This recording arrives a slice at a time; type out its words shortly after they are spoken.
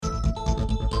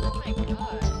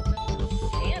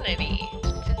insanity.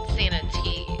 It's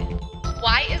insanity.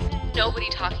 Why is nobody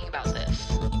talking about this?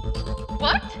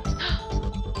 What?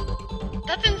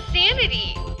 That's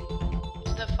insanity.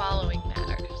 The following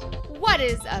matters. What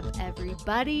is up,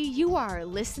 everybody? You are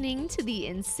listening to the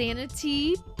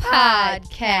Insanity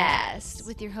Podcast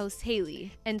with your host,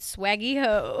 Haley. And Swaggy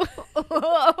Ho.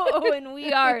 Oh, and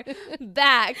we are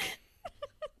back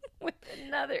with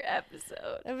another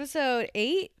episode. Episode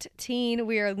 18.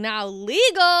 We are now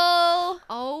legal.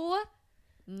 Oh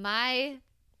my.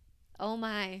 Oh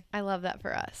my. I love that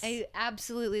for us. I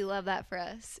absolutely love that for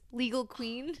us. Legal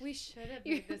queen. We should have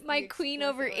You're made this my the queen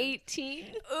over explicit 18.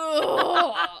 one.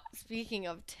 Ugh. Speaking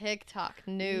of TikTok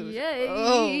news. Yay.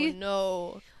 Oh,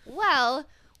 no. Well,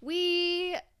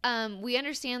 we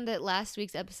understand that last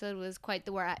week's episode was quite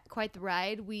the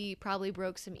ride. We probably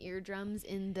broke some eardrums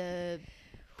in the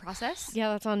process. Yeah,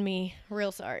 that's on me.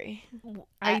 Real sorry.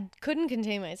 I couldn't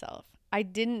contain myself. I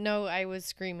didn't know I was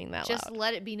screaming that Just loud.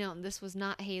 let it be known, this was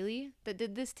not Haley that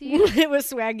did this to you. It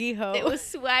was Swaggy Ho. It was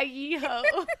Swaggy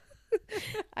Ho.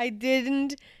 I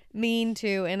didn't mean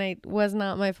to, and it was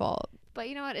not my fault. But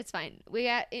you know what? It's fine.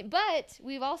 But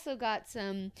we've also got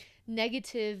some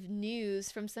negative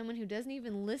news from someone who doesn't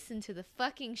even listen to the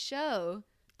fucking show,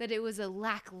 that it was a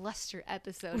lackluster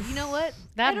episode. You know what?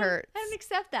 That hurts. I don't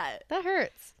accept that. That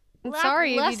hurts. I'm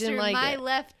sorry if you didn't like my it.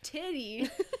 left titty.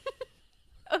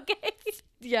 Okay.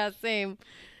 Yeah, same.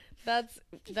 That's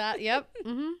that. Yep.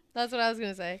 That's what I was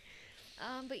gonna say.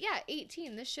 But yeah,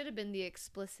 18. This should have been the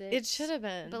explicit. It should have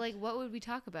been. But like, what would we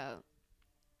talk about?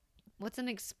 What's an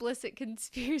explicit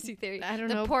conspiracy theory? I don't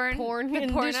the know. Porn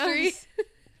industry. pornos?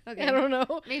 Okay. I don't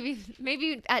know.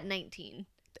 Maybe at 19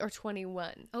 or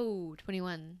 21. Oh,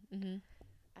 21. Mm-hmm.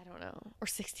 I don't know. Or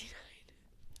 69.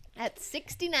 At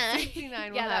 69. 69.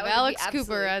 Yeah, We'll that have would Alex be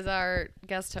Cooper absolute. as our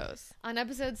guest host. On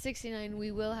episode 69,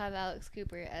 we will have Alex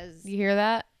Cooper as. You hear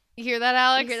that? You hear that,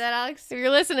 Alex? You hear that, Alex? If you're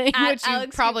listening, At which you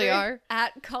Alex probably Cooper, are.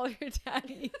 At Call Your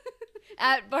Daddy.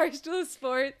 At Barstool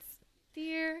Sports.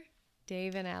 Dear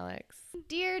Dave and Alex.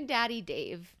 Dear Daddy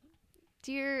Dave.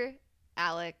 Dear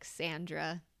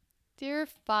Alexandra. Dear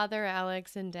Father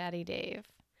Alex and Daddy Dave.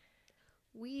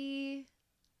 We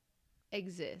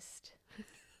exist.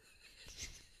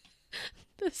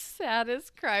 The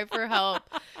saddest cry for help.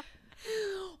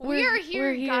 We're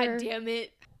here, here. God damn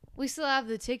it. We still have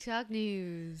the TikTok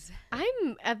news.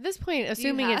 I'm at this point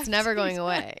assuming have it's never going TikTok?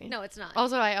 away. No, it's not.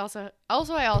 Also, I also have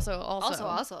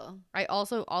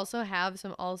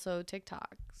some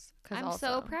TikToks. I'm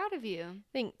so proud of you.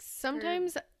 Thanks.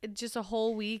 Sometimes just a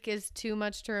whole week is too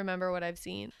much to remember what I've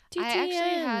seen. I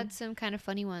actually had some kind of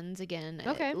funny ones again.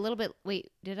 Okay. A little bit.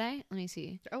 Wait, did I? Let me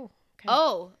see. Oh. Okay.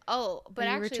 Oh, but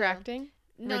Are you actually, retracting?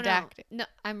 No, redacting. No,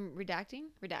 I'm redacting.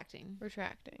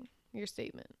 Retracting your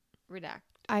statement. Redact.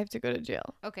 I have to go to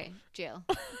jail. Okay, jail.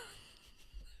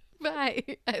 Bye.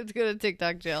 I have to go to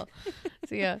TikTok jail.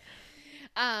 See ya.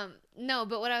 No,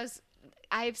 but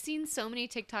I've seen so many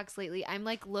TikToks lately. I'm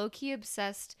like low-key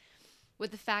obsessed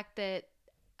with the fact that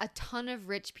a ton of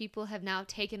rich people have now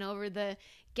taken over the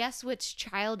guess which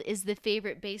child is the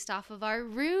favorite based off of our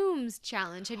rooms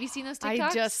challenge. Have you seen those TikToks?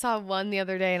 I just saw one the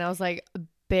other day and I was like,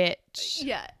 bitch.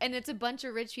 Yeah, and it's a bunch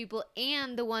of rich people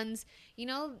and the ones, you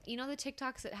know the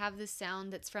TikToks that have this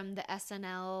sound that's from the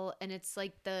SNL and it's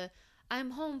like the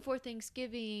I'm home for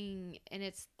Thanksgiving and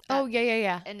it's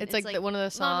yeah. and it's like one of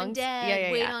those songs. Mom and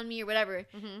Dad, wait yeah. on me or whatever.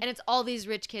 And it's all these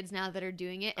rich kids now that are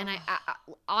doing it. And I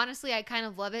honestly, I kind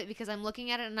of love it because I'm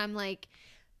looking at it and I'm like,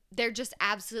 they're just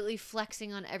absolutely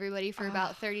flexing on everybody for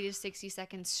about 30 to 60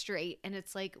 seconds straight. And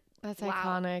it's like, That's wow,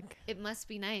 iconic. it must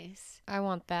be nice. I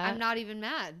want that. I'm not even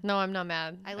mad. No, I'm not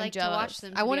mad. I I'm like to jealous. watch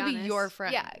them. I want to be your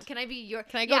friend. Yeah. Can I be your?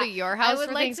 Can I go to your house I would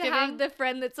for like Thanksgiving? to have the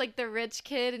friend that's like the rich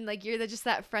kid, and like you're just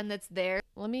that friend that's there.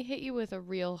 Let me hit you with a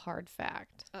real hard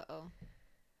fact. Uh-oh.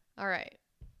 All right.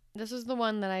 This is the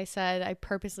one that I said I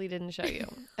purposely didn't show you.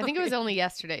 I think it was only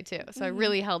yesterday too, so I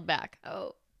really held back.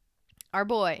 Oh. Our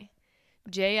boy,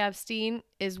 Jay Epstein,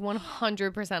 is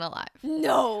 100% alive.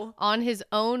 No. On his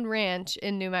own ranch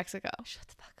in New Mexico. Shut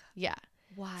the fuck up. Yeah.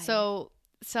 Why? So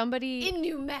somebody in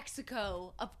New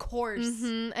Mexico, of course.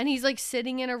 and he's like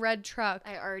sitting in a red truck.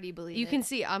 I already believe You it. can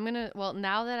see. Well,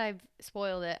 now that I've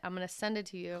spoiled it, I'm gonna send it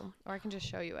to you, or I can just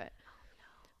show you it.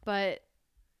 But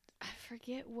I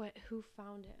forget who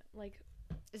found it. Like,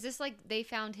 is this like they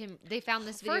found him? They found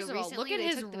this video first of all, recently. look at They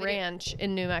his took the video- ranch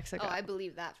in New Mexico. Oh, I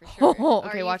believe that for sure. Okay,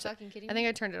 Are you watch it. fucking kidding I me? think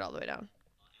I turned it all the way down.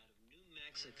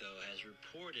 Mexico has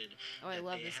reported Oh, I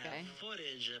love this have guy.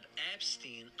 footage of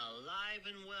Epstein alive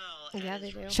and well Yeah, at they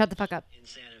his do. ranch Shut the fuck up. in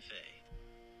Santa Fe.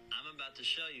 I'm about to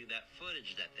show you that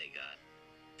footage that they got.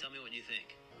 Tell me what you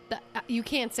think. You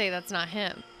can't say that's not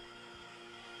him.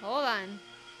 Hold on.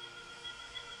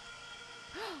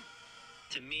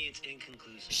 To me, it's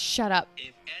inconclusive. Shut up.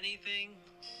 If anything,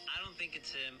 I don't think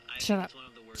it's him. I Shut think up. it's one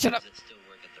of the workers Shut up. that still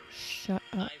work at the ranch. Shut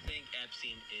up. I think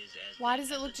Epstein is as Why bad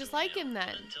does it as look the just two like I him know. then?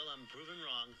 Until I'm proven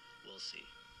wrong, we'll see.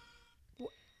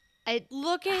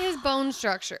 Look at his bone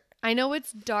structure. I know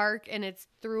it's dark and it's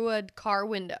through a car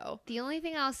window. The only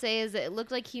thing I'll say is that it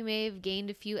looked like he may have gained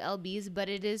a few lbs, but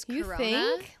it is You Corona.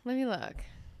 think? Let me look.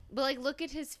 But like, look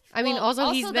at his. I mean, also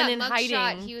he's been that in mugshot,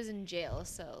 hiding. He was in jail,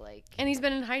 so like. And he's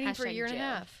been in hiding for a Hashtag year and a jail.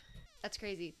 half. That's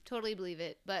crazy. Totally believe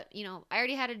it. But, you know, I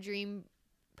already had a dream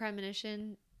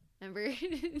premonition. Remember?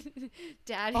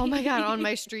 Daddy. Oh my God, on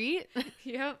my street?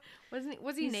 Yep. Was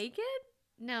he He's- naked?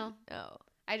 No. No.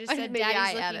 I just I- said maybe I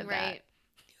Daddy's added looking that. right.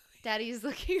 Daddy's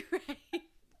looking right.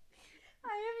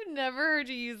 I have never heard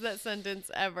you use that sentence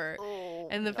ever. Oh,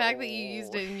 And the fact that you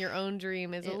used it in your own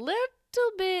dream is a It- little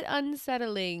bit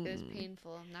unsettling. It was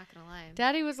painful. I'm not going to lie.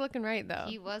 Daddy was looking right though.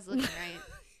 He was looking right.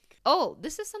 Oh,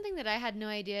 this is something that I had no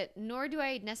idea, nor do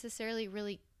I necessarily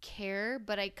really care,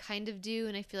 but I kind of do.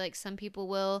 And I feel like some people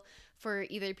will, for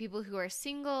either people who are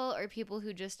single or people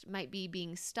who just might be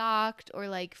being stalked, or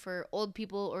like for old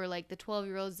people or like the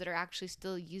 12-year-olds that are actually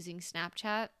still using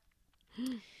Snapchat.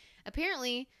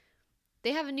 Apparently,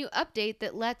 they have a new update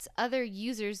that lets other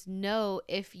users know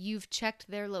if you've checked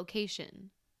their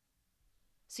location.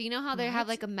 So you know how they have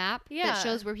What? like a map Yeah. that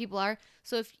shows where people are?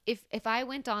 So if I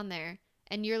went on there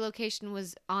and your location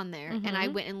was on there and I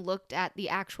Mhm. went and looked at the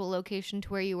actual location to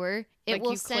where you were, it Like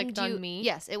will you send clicked you on me?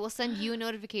 Yes, it will send you a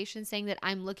notification saying that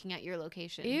I'm looking at your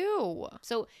location. Ew.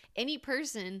 So any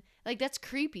person, like, that's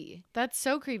creepy. That's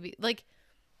so creepy. Like,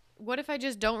 what if I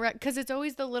just don't because it's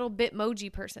always the little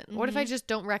Bitmoji person. What if I just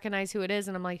don't recognize who it is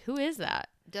and I'm like, who is that?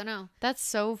 Don't know. That's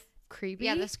so creepy.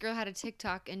 Yeah, this girl had a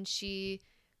TikTok and she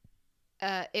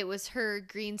it was her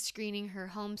green screening her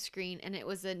home screen, and it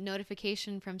was a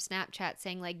notification from Snapchat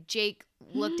saying like, Jake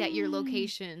looked at your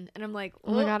location, and I'm like,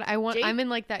 Oh my God, Jake- I'm in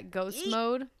like that ghost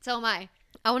mode. So am I.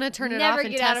 I want to turn it Never off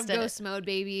and get out test of it. ghost mode,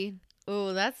 baby.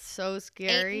 Oh, that's so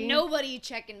scary. Ain't nobody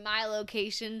checking my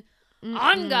location.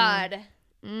 On God,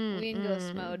 we in ghost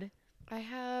Mm-mm. mode. I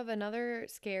have another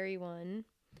scary one.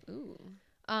 Ooh,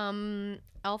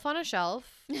 Elf on a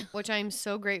Shelf, which I'm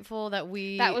so grateful that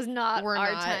we that was not were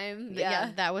our not- time.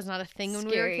 Yeah, that was not a thing when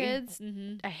we were Scary. kids.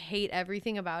 Mm-hmm. I hate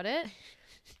everything about it.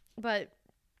 But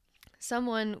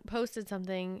someone posted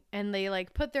something and they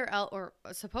like put their elf, or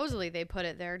supposedly they put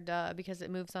it there, duh, because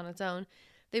it moves on its own.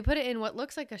 They put it in what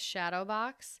looks like a shadow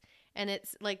box, and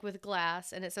it's like with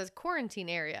glass, and it says quarantine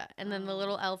area, and then the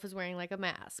little elf is wearing like a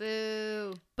mask.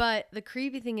 Boo. But the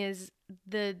creepy thing is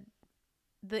the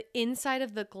inside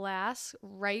of the glass,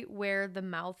 right where the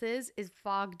mouth is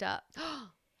fogged up.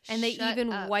 And they Shut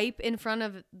even up. wipe in front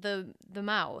of the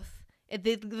mouth.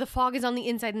 The fog is on the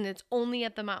inside and it's only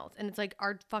at the mouth. And it's like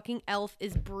our fucking elf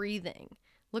is breathing.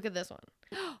 Look at this one.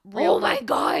 Oh my life.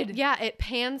 God. Yeah, it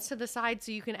pans to the side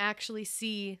so you can actually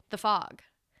see the fog.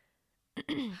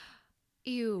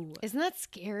 Ew. Isn't that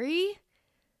scary?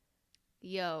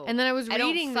 Yo. And then I was I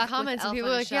don't reading the fuck with comments and Elf people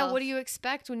on were a like, yeah, what do Shelf. you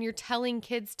expect when you're telling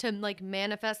kids to like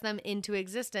manifest them into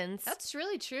existence? That's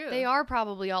really true. They are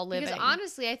probably all living. Because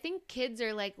honestly, I think kids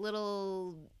are like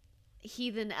little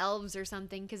heathen elves or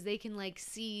something, because they can like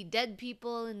see dead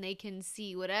people and they can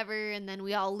see whatever, and then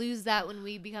we all lose that when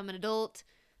we become an adult.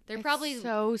 They're It's probably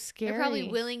so scary. they're probably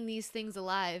willing these things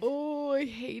alive. Oh, I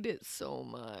hate it so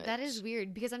much. That is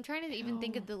weird, because I'm trying to even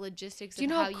think of the logistics Do you of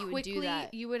know how you would do quickly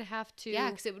that. you would have to Yeah,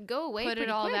 because it would go away put it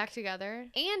pretty all quick. back together?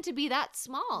 And to be that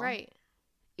small. Right.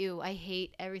 Ew, I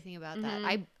hate everything about that.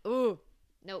 Mhm.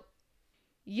 Nope.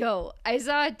 Yo, I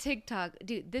saw a TikTok.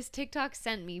 Dude, this TikTok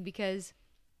sent me because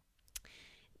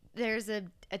there's a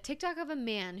TikTok of a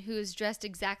man who is dressed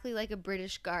exactly like a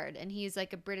British guard, and he's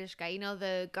like a British guy. You know,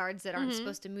 the guards that aren't Mhm.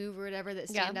 supposed to move or whatever, that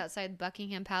Yeah. stand outside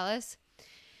Buckingham Palace.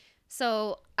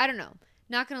 So, I don't know.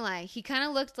 Not gonna lie, he kind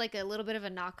of looked like a little bit of a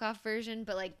knockoff version,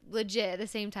 but like legit at the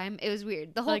same time. It was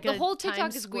weird. The whole TikTok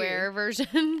Times is Square weird. version.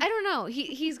 I don't know.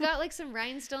 He's got like some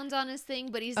rhinestones on his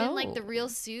thing, but he's in like the Oh. real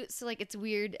suit, so like it's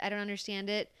weird. I don't understand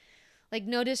it. Like,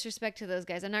 no disrespect to those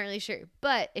guys, I'm not really sure.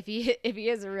 But if he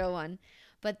is a real one,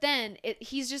 but then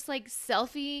he's just like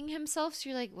selfieing himself. So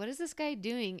you're like, what is this guy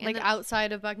doing? And like then-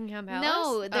 outside of Buckingham Palace?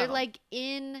 no, they're Oh. like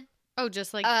in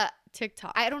just like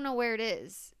TikTok. I don't know where it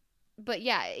is, but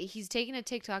yeah, he's taking a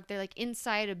TikTok. They're like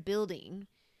inside a building,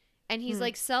 and he's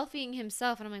like selfieing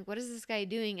himself. And I'm like, what is this guy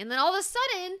doing? And then all of a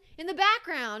sudden, in the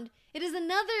background, it is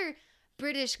another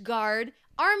British guard,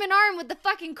 arm in arm with the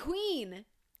fucking queen.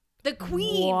 The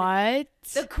queen. What?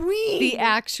 The queen. The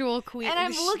actual queen. And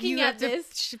I'm looking You at have to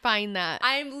this. find that.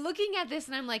 I'm looking at this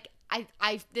and I'm like,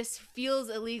 I this feels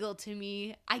illegal to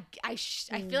me. I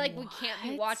feel like we can't be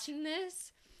What? watching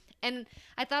this. And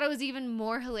I thought it was even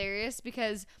more hilarious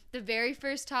because the very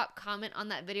first top comment on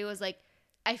that video was like,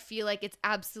 I feel like it's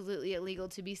absolutely illegal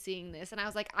to be seeing this. And I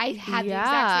was like, I had the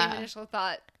exact same initial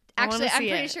thought. I wanna Actually, I'm see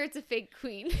pretty it. sure it's a fake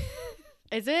queen.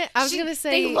 Is it? I was gonna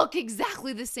say they look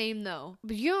exactly the same though.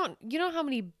 but you know how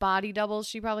many body doubles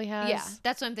she probably has? Yeah,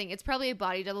 that's what I'm thinking. It's probably a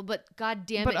body double, but god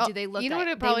damn But, it, do they look? you know at- what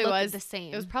it they probably look was? the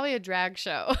same. It was probably a drag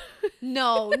show.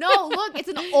 No, look, it's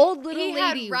an old little He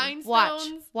had lady.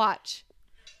 rhinestones. Watch.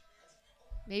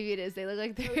 Maybe it is. They look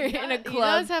like they're in a He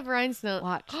club. does have rhinestones.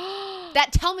 Watch.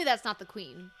 Tell me that's not the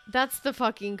queen. That's the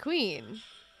fucking queen.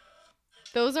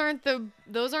 Those aren't the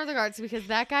guards because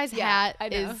that guy's Yeah, hat I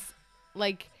know. is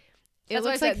like it That's what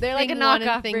I looks said. like They're like a thing one and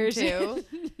knockoff thing version. two.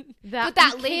 But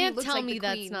that you lady can't looks tell like me the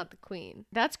that's queen. not the queen.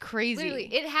 That's crazy.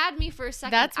 Literally, it had me for a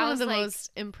second. That's I one of was the like,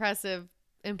 most impressive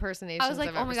impersonations. I was like,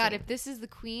 I've oh ever my god, seen. if this is the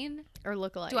queen, or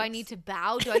lookalikes. do I need to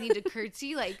bow? Do I need to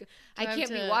curtsy? Like, I have can't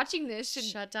be to watching this.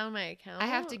 shut down my account? I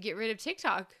have to get rid of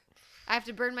TikTok. I have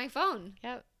to burn my phone.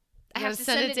 Yep. I You have gotta to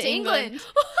send it to England.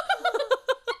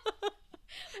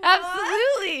 Absolutely.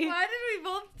 Absolutely. Why did we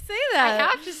both say I that?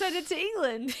 have to send it to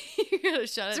England. You gotta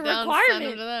shut It's it a down. Send them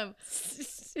requirement. to them.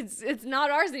 It's not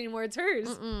ours anymore. It's hers.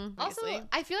 Mm-mm, Also, obviously.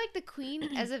 I feel like the queen,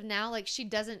 as of now, like she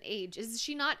doesn't age. Is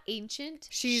she not ancient?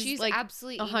 She's, like,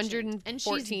 absolutely ancient. And she's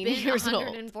 114 been years old.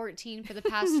 114 for the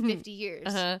past 50 years.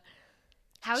 Uh-huh.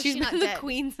 How is She's she been not the dead?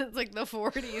 queen since like the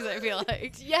 40s. I feel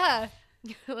like. Yeah.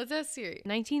 Let's ask Siri.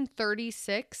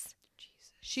 1936.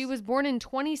 She was born in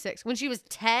 26 when she was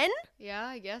 10. Yeah,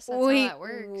 I guess that's how that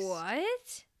works.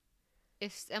 What?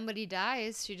 If somebody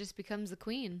dies, she just becomes the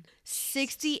queen.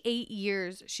 68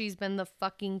 years she's been the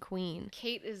fucking queen.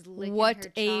 Kate is licking What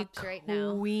her a chops right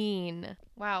now. queen!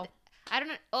 Wow. I don't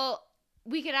know. Oh,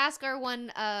 we could ask our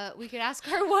one. We could ask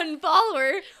our one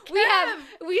follower.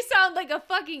 We sound like a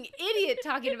fucking idiot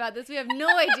talking about this. We have no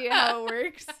idea how it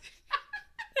works.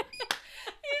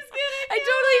 I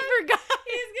totally forgot.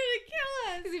 He's gonna kill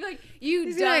us. He's gonna be like, you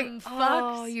He's dumb like,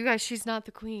 fucks. oh, you guys, she's not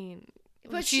the queen.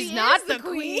 But she's she not is the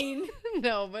queen.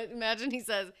 No, but imagine he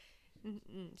says,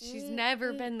 she's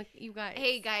never been the. You guys.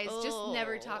 Hey guys, just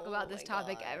never talk about this my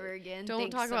topic God. ever again. Don't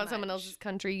Thanks talk so about someone much. else's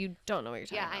country. You don't know what you're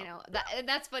talking Yeah, about. I know. And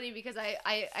that's funny because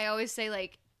I always say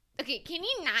like, okay, can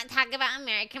you not talk about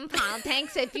American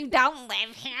politics if you don't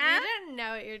live here? don't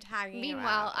know what you're talking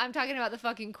Meanwhile, I'm talking about the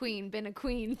fucking queen, been a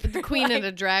queen. the queen at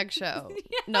a drag show,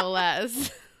 no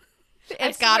less. I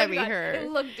It's gotta swear to be God, her.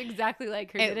 It looked exactly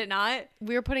like her, It- did it not?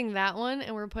 We're putting that one,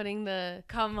 and we're putting the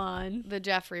Come on.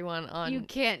 Jeffrey one on. You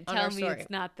can't on tell our me story. it's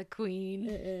not the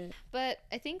queen. But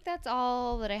I think that's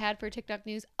all that I had for TikTok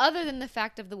news, other than the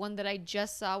fact of the one that I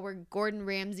just saw where Gordon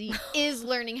Ramsay is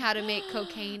learning how to make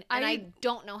cocaine, and I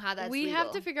don't know how that's we legal.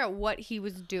 have to figure out what he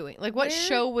was doing. Like, what Where-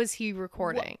 show was he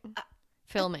recording?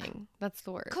 Filming. That's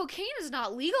the word. Cocaine is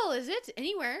not legal, is it?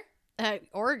 Anywhere.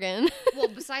 Oregon. Well,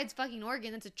 besides fucking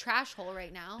Oregon, it's a trash hole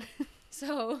right now.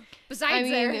 So, besides I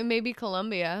mean, there. maybe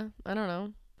Colombia. I don't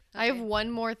know. I have Okay.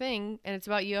 one more thing, and it's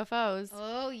about UFOs.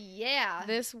 Oh, yeah.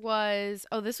 This was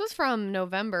from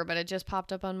November, but it just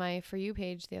popped up on my For You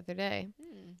page the other day.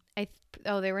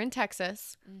 They were in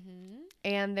Texas, Mm-hmm.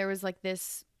 and there was like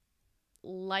this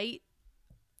light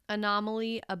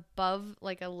anomaly above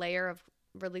like a layer of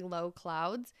really low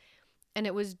clouds, and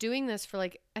it was doing this for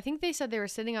like, I think they said they were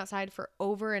sitting outside for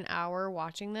over an hour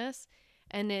watching this,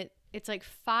 and it's like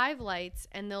 5 lights,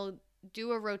 and they'll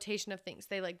do a rotation of things.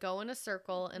 They like go in a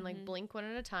circle and like blink one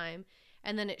at a time,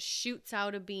 and then it shoots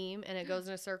out a beam, and it goes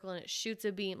in a circle, and it shoots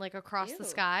a beam like across the Ew.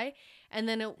 sky, and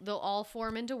then they'll all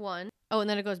form into one. Oh, and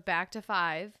then it goes back to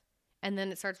 5, and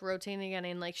then it starts rotating again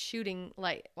and like shooting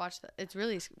light. Watch that. It's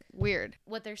really weird.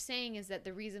 What they're saying is that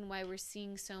the reason why we're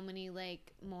seeing so many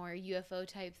like more UFO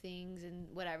type things and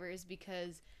whatever is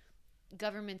because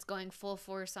government's going full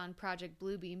force on Project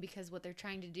Bluebeam, because what they're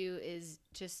trying to do is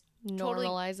just totally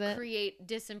Normalize it. create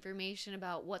disinformation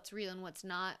about what's real and what's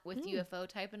not with UFO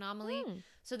type anomaly. Mm.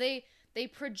 So they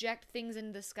project things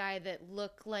into the sky that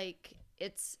look like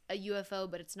it's a UFO,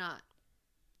 but it's not.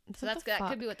 So What the that fuck?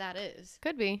 could be what that is.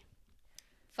 Could be.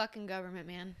 Fucking government,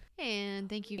 man. And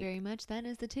thank you very much. That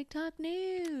is the TikTok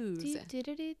news.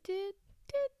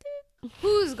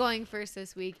 Who's going first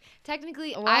this week?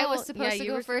 Technically, I was Well, supposed yeah, to you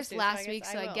go were first supposed to, so I last guess week,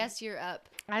 so I I will. guess you're up.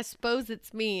 I suppose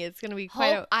it's me. It's gonna be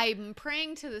quite. Hope I'm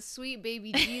praying to the sweet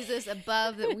baby Jesus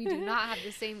above that we do not have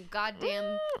the same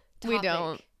goddamn We topic.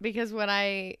 don't, because what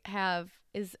I have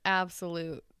is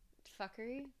absolute.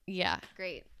 Fuckery? Yeah.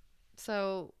 Great.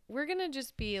 So we're gonna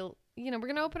just be, we're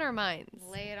gonna open our minds.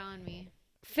 Lay it on me.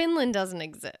 Finland doesn't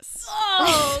exist.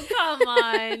 Oh, come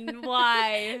on.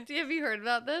 Why? Have you heard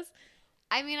about this?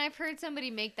 I mean, I've heard somebody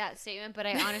make that statement, but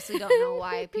I honestly don't know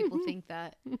why people think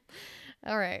that.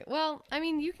 All right. Well, I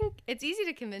mean, it's easy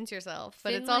to convince yourself,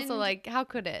 but it's also Finland- like, how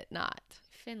could it not?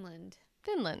 Finland.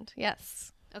 Finland.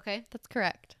 Yes, Okay. that's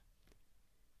correct.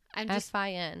 I'm just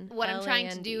F-I-N. what I'm trying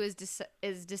to do L-A-N-D.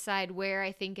 is decide where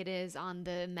I think it is on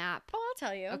the map. Oh, I'll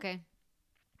tell you. Okay.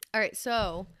 All right.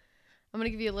 So I'm going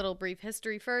to give you a little brief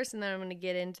history first, and then I'm going to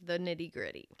get into the nitty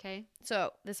gritty. Okay.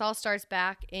 So this all starts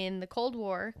back in the Cold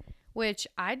War, which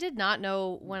I did not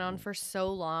know went on for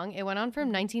so long. It went on from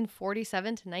 1947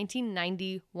 to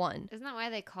 1991. Isn't that why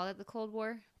they called it the Cold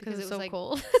War? Because it's it was so like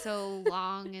cold. so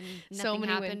long and nothing So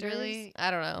many happened winters. really. I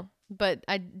don't know. But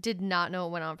I did not know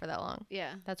it went on for that long.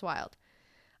 Yeah. That's wild.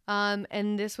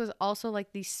 And this was also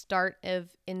like the start of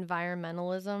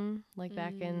environmentalism, like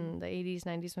back in the 80s,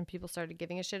 90s when people started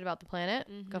giving a shit about the planet.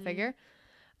 Go figure.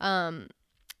 And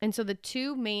so the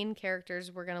two main characters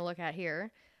we're going to look at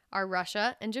here are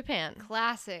Russia and Japan.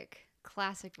 Classic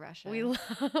Russia. We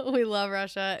love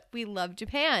Russia. We love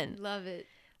Japan. love it.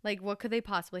 Like, what could they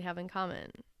possibly have in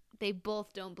common? They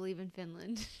both don't believe in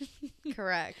Finland.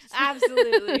 Correct.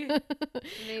 Absolutely.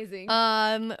 Amazing.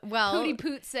 Well, Pootie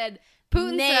Poot said,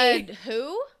 Putin "Nay." said,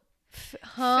 "Who?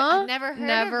 Huh? I've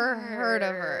never heard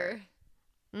of her.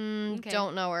 Okay.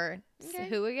 Don't know her. Okay.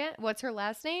 Who again? What's her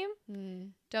last name?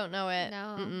 Don't know it.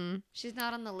 No. Mm-mm. She's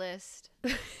not on the list.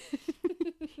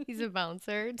 He's a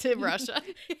bouncer to Russia.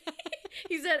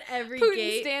 He's at every Putin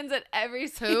gate. stands at every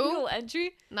single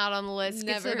entry. Not on the list.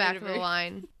 Gets to Never the back heard of of the her.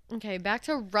 line. Okay, back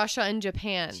to Russia and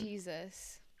Japan.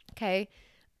 Jesus. Okay.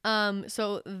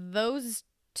 So those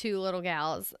two little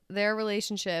gals, their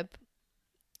relationship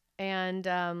and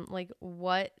like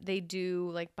what they do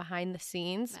like behind the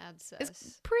scenes Mad sus.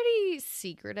 is pretty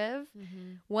secretive.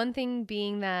 Mm-hmm. One thing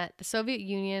being that the Soviet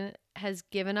Union has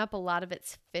given up a lot of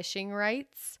its fishing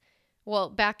rights. Well,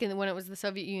 back in when it was the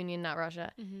Soviet Union, not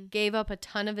Russia, Mm-hmm. gave up a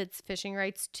ton of its fishing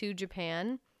rights to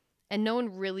Japan, and no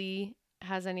one really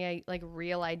has any like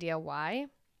real idea why.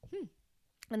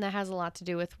 And that has a lot to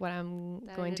do with what I'm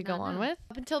That I going did to go not on know. with.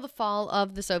 Up until the fall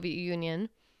of the Soviet Union,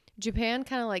 Japan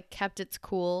kind of like kept its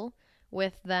cool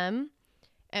with them,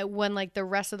 and when like the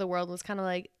rest of the world was kind of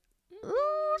like,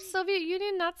 ooh, Soviet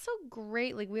Union, not so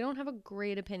great. Like, we don't have a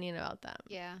great opinion about them.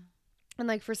 Yeah. And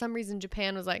like for some reason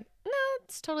Japan was like, no,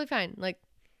 it's totally fine. Like,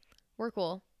 we're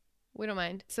cool. We don't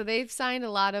mind. So they've signed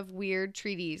a lot of weird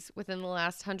treaties within the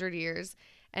last 100 years.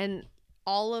 And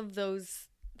all of those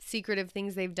secretive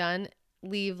things they've done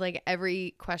leave like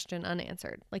every question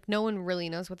unanswered. Like, no one really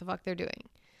knows what the fuck they're doing.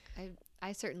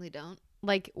 I certainly don't.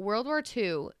 Like World War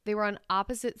II, they were on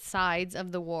opposite sides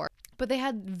of the war, but they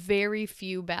had very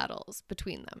few battles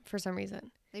between them for some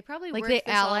reason. They probably Like, worked they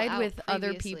this all allied out with other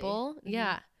previously. people. Mhm.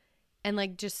 Yeah. And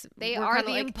like just They were are kinda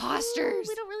the like, imposters. "Ooh,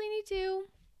 we don't really need to.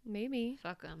 Maybe.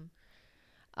 Fuck them.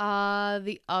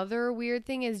 The other weird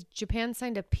thing is Japan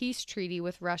signed a peace treaty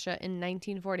with Russia in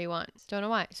 1941. Don't know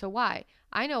why. So why?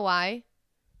 I know why.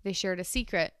 They shared a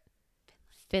secret.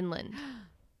 Finland.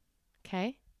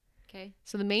 Okay? Okay.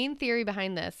 So the main theory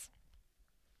behind this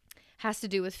has to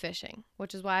do with fishing,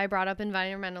 which is why I brought up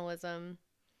environmentalism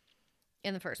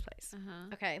in the first place. Uh-huh.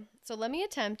 Okay. So let me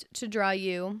attempt to draw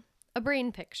you a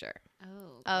brain picture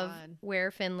Oh, of God.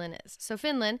 where Finland is. So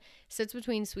Finland sits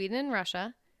between Sweden and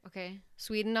Russia. Okay.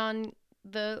 Sweden on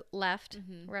the left,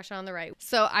 Mhm. Russia on the right.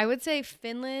 So I would say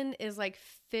Finland is like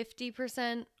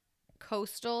 50%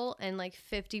 coastal and like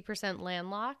 50%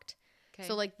 landlocked. Okay.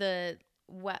 So like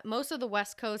most of the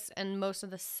west coast and most of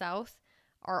the south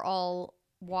are all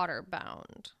water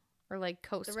bound or like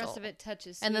coastal. the rest of it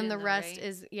touches and then the Sweden, though, rest right?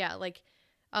 is like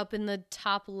up in the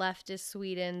top left is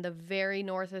Sweden, the very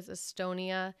north is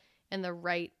Estonia, and the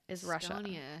right is Russia.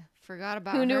 Estonia. Forgot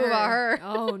about Who knew about her?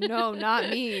 Oh, no, not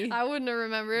me. I wouldn't have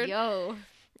remembered. Yo.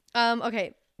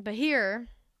 Okay, but here.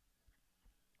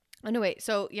 Oh no, wait.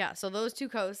 So yeah, so those two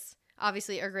coasts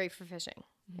obviously are great for fishing.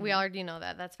 We already know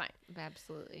that. That's fine.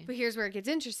 Absolutely. But here's where it gets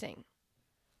interesting.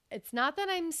 It's not that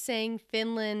I'm saying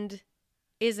Finland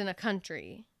isn't a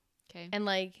country, Okay. and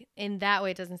like in that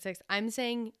way it doesn't exist. I'm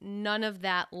saying none of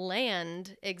that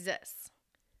land exists.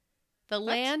 The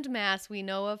land mass we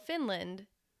know of Finland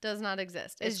does not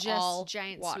exist. It's just all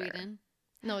giant water. Sweden.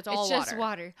 No, it's all It's just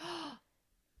water. water.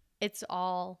 It's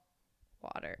all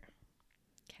water.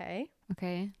 Okay.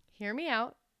 Okay. Hear me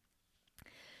out.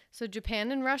 So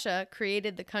Japan and Russia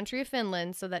created the country of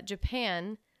Finland so that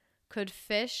Japan could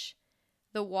fish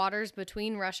the waters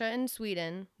between Russia and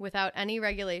Sweden without any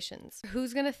regulations.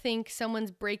 Who's going to think someone's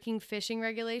breaking fishing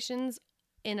regulations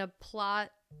in a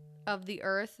plot of the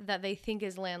earth that they think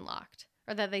is landlocked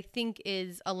or that they think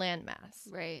is a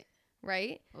landmass, Right.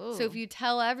 right? So if Ooh. you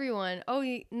tell everyone, oh,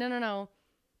 no,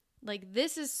 like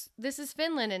this is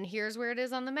Finland, and here's where it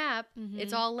is on the map.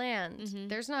 It's Mhm. all land. Mhm.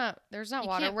 There's not You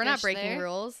water. can't We're not fish breaking there.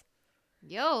 rules.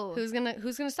 Yo. Who's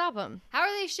gonna stop them? How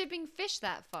are they shipping fish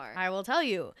that far? I will tell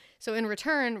you. So in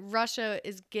return, Russia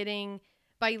is getting,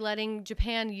 by letting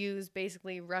Japan use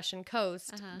basically Russian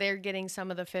coast, Uh-huh. they're getting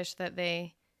some of the fish that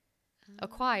they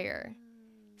acquire.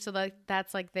 So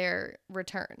that's like their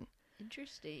return.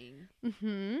 Interesting.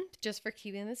 Just for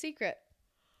keeping the secret.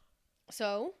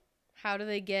 So how do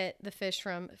they get the fish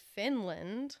from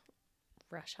Finland,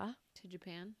 Russia, To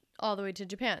Japan. all the way to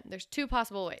Japan? There's two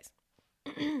possible ways.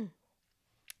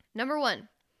 Number one,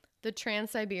 the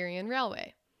Trans-Siberian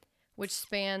Railway, which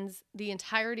spans the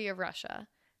entirety of Russia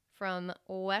from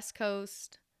west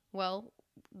coast, well,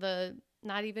 the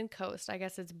not even coast, I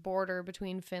guess it's border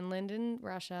between Finland and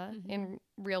Russia in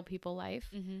real people life,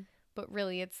 but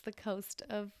really it's the coast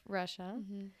of Russia,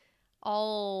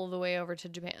 all the way over to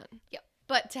Japan. Yep.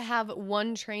 But to have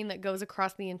one train that goes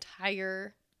across the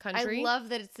entire country. I love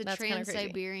that it's the That's kinda crazy.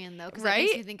 Trans-Siberian, though, because that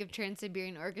makes Right? me think of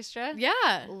Trans-Siberian Orchestra.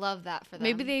 Yeah. Love that for them.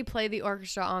 Maybe they play the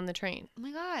orchestra on the train. Oh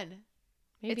my god.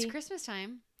 Maybe. It's Christmas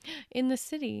time. In the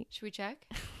city. Should we check?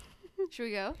 Should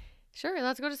we go? Sure,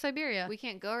 let's go to Siberia. We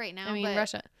can't go right now. I mean, but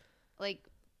Russia. Like,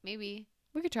 maybe.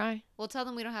 We could try. We'll tell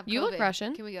them we don't have COVID. You look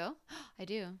Russian. Can we go? I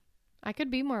do. I could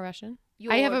be more Russian.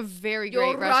 I have a very great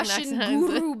your Russian accent.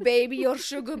 guru, baby. Your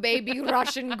sugar baby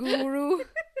Russian guru.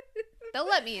 They'll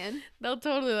let me in. They'll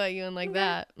totally let you in like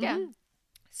that. Yeah. Mhm.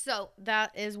 So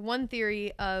that is one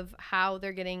theory of how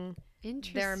they're getting their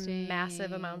Interesting.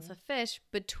 massive amounts of fish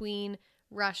between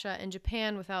Russia and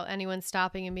Japan without anyone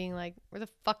stopping and being like, where the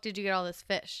fuck did you get all this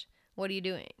fish? What are you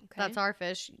doing? Okay. That's our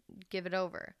fish. Give it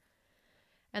over.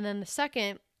 And then the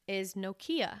second is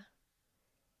Nokia.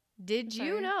 Did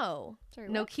you Sorry. know Sorry,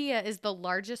 what? Nokia is the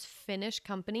largest Finnish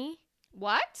company?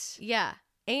 What? Yeah.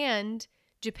 And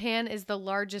Japan is the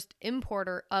largest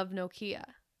importer of Nokia.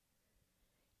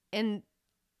 And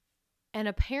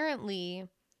apparently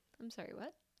I'm sorry,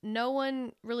 what? no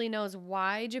one really knows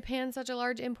why Japan's such a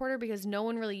large importer because no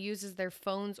one really uses their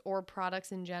phones or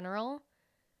products in general.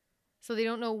 So they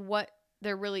don't know what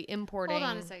they're really importing. Hold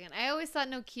on a second. I always thought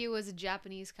Nokia was a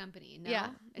Japanese company. No, Yeah.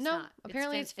 it's No, not.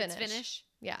 apparently it's It's Finnish. Finnish.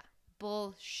 Yeah.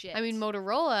 Bullshit. I mean,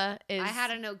 Motorola is. I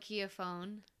had a Nokia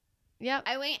phone. Yep.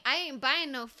 I ain't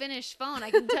buying no Finnish phone.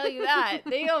 I can tell you that.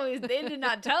 they did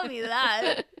not tell me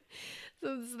that.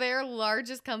 So it's their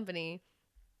largest company.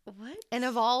 What? And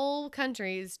of all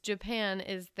countries, Japan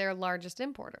is their largest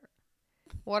importer.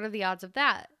 What are the odds of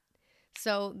that?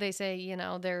 So they say,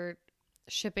 they're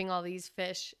shipping all these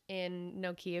fish in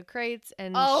Nokia crates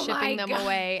and Oh shipping my them God.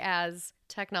 away as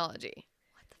technology.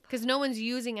 Because no one's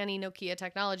using any Nokia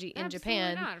technology in Absolutely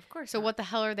Japan. not. Of course. So not. what the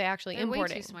hell are they actually They're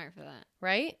importing? way too smart for that.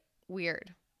 Right?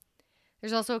 Weird.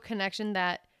 There's also a connection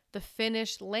that the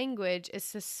Finnish language is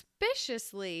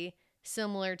suspiciously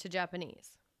similar to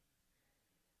Japanese.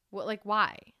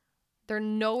 Why? They're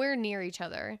nowhere near each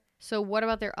other. So what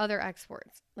about their other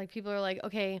exports? Like people are like,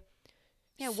 okay,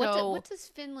 Yeah. so what does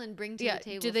Finland bring to yeah, the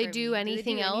table? do they for do me?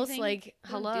 anything else? anything? Like, They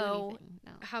don't do hello, anything.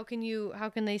 No. how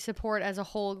can they support as a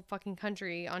whole fucking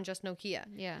country on just Nokia?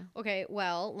 Yeah. Okay,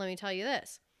 well, let me tell you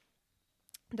this.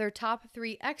 Their top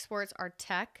 3 exports are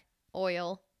tech,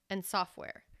 oil, and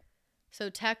software. So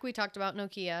tech, we talked about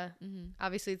Nokia. Mm-hmm.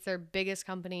 Obviously, it's their biggest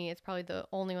company. It's probably the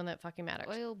only one that fucking matters.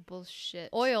 Oil bullshit.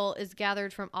 Oil is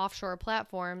gathered from offshore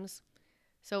platforms.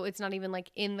 So it's not even like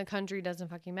in the country, doesn't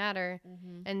fucking matter.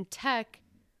 Mm-hmm. And tech,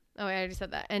 oh, I already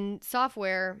said that. And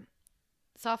software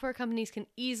companies can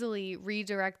easily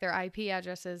redirect their IP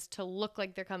addresses to look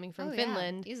like they're coming from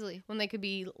Finland easily. when they could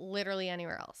be literally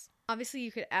anywhere else. Obviously,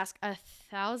 you could ask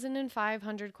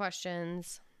 1,500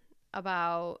 questions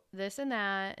about this and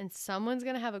that, and someone's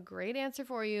going to have a great answer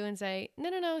for you and say,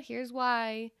 no, here's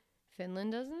why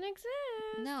Finland doesn't exist.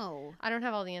 No. I don't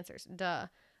have all the answers, duh.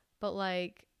 But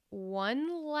like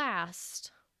one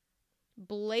last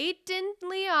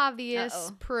blatantly obvious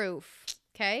Uh-oh. proof,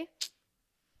 okay?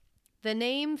 The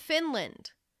name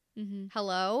Finland. Mm-hmm.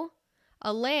 Hello?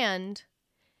 A land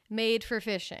made for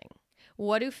fishing.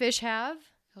 What do fish have?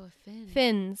 Oh, Finn.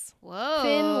 Fins. Whoa.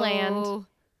 Finland.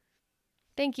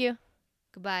 Thank you.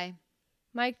 Goodbye.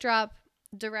 Mic drop.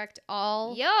 Direct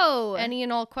all Yo. any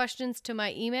and all questions to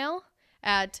my email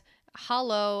at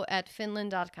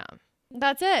hello@finland.com.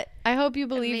 That's it. I hope you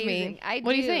believe Amazing. me. I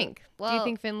What do you do. think? Do you Well-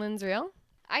 think Finland's real?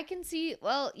 I can see,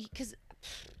 because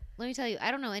let me tell you,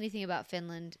 I don't know anything about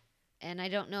Finland, and I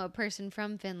don't know a person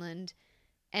from Finland.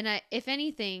 And if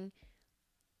anything,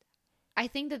 I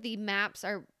think that the maps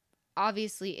are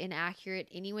obviously inaccurate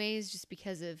anyways, just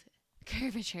because of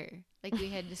curvature, like we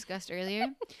had discussed earlier.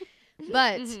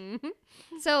 But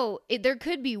so there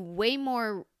could be way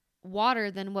more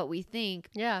water than what we think.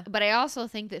 Yeah. But I also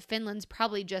think that Finland's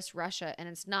probably just Russia and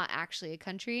it's not actually a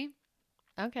country.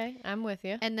 Okay, I'm with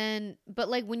you. And then, but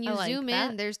like when you I like zoom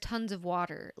that. in, there's tons of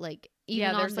water. Like even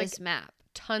Yeah, on there's, this like, map,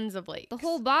 Tons of lakes. the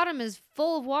whole bottom is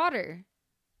full of water.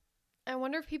 I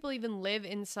wonder if people even live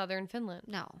in southern Finland.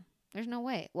 No, there's no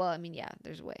way. Well, I mean, yeah,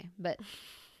 there's a way, but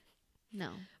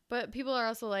no. But people are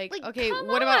also like, Like, okay, come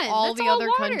what about on, all that's the all other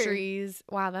water. countries?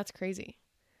 Wow, that's crazy.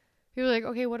 People are like,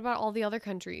 okay, what about all the other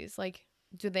countries? Like,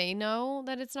 do they know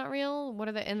that it's not real? What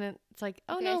are they? And then it's like,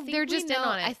 oh Okay, I no, think they're we just in know-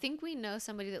 on it. I think we know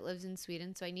somebody that lives in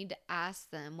Sweden, so I need to ask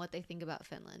them what they think about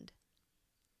Finland.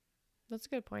 That's a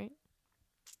good point.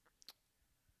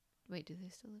 Wait, do they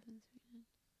still live in Sweden?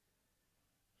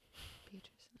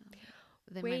 Beatrice and Elliot.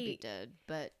 They might be Wait. dead,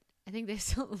 but I think they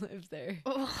still live there.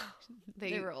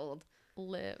 They were old.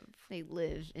 live. They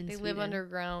live in They Sweden. live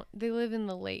underground. They live in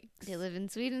the lakes. They live in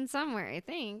Sweden somewhere, I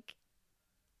think.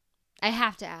 I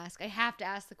have to ask. I have to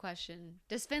ask the question.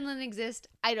 Does Finland exist?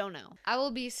 I don't know. I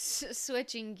will be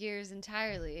switching gears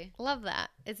entirely. Love that.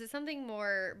 Is it something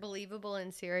more believable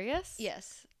and serious?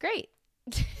 Yes. Great.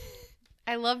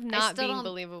 I love I not still being don't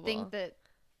believable. think that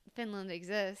Finland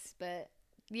exists, but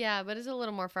Yeah, but it's a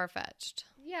little more far fetched.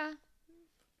 yeah.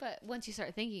 But once you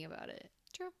start thinking about it.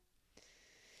 True.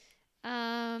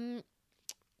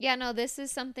 Yeah, no, this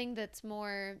is something that's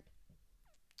more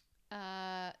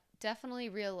definitely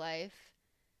real life,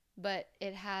 but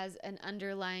it has an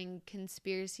underlying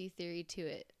conspiracy theory to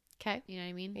it. Okay. You know what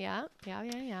I mean? Yeah.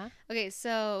 Okay,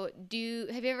 so have you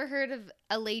ever heard of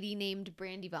a lady named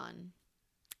Brandy Vaughn?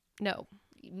 No.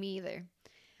 Me either.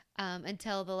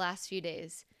 Until the last few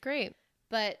days. Great.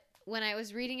 But when I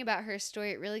was reading about her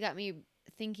story, it really got me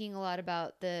thinking a lot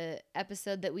about the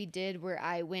episode that we did where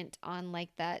I went on like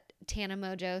that Tana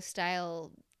Mojo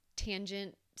style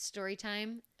tangent story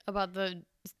time. About the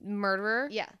murderer?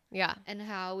 Yeah. Yeah. And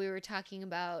how we were talking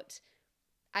about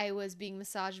I was being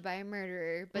massaged by a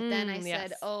murderer, but then I said,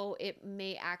 yes. oh, it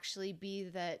may actually be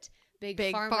that Big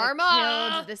Big Pharma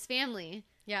Pharma! killed this family.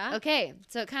 Yeah. Okay,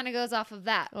 so it kind of goes off of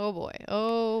that. Oh boy.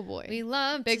 Oh boy. We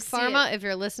love Big to see Pharma, it. if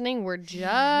you're listening, we're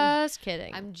just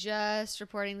kidding. I'm just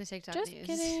reporting the TikTok just news.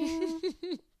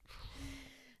 kidding.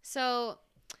 So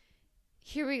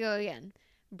here we go again.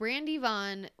 Brandy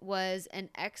Vaughn was an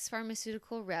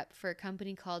ex-pharmaceutical rep for a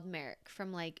company called Merck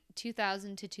from like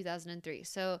 2000 to 2003.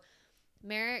 So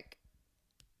Merck,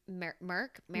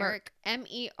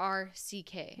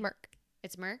 M-E-R-C-K. Merck.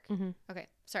 It's Merck? Mhm. Okay,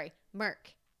 sorry.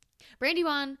 Merck. Brandy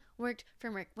Vaughn worked for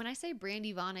Merck. When I say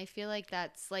Brandy Vaughn, I feel like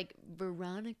that's like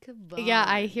Veronica Vaughn. Yeah,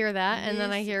 I hear that. And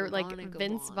then I Miss hear like Veronica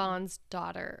Vince Vaughn. Vaughn's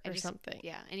daughter I or just- something.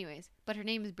 Yeah, anyways. But her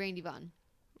name is Brandy Vaughn.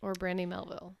 Or Brandy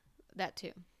Melville. That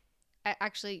too.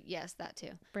 Actually, yes, that too.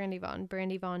 Brandy Vaughn.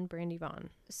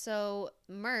 So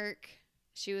Merck,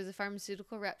 she was a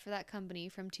pharmaceutical rep for that company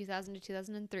from 2000 to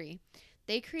 2003.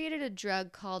 They created a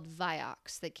drug called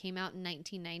Vioxx that came out in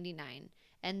 1999.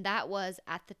 And that was,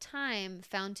 at the time,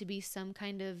 found to be some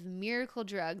kind of miracle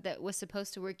drug that was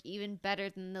supposed to work even better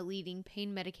than the leading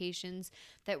pain medications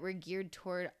that were geared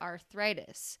toward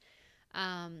arthritis.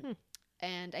 And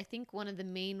I think one of the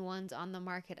main ones on the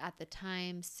market at the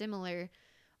time, similar,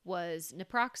 was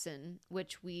naproxen,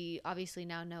 which we obviously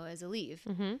now know as Aleve.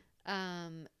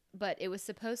 Mm-hmm. But it was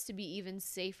supposed to be even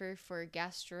safer for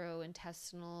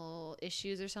gastrointestinal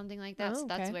issues or something like that. Oh, So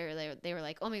that's okay. where they were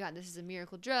like, oh my God, this is a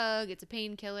miracle drug. It's a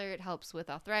painkiller. It helps with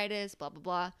arthritis, blah, blah,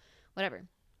 blah, whatever.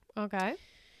 Okay.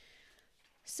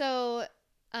 So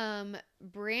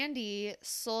Brandy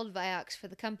sold Vioxx for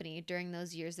the company during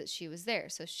those years that she was there.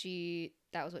 So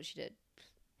that was what she did.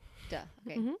 Duh.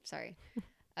 Okay. Mhm. Sorry.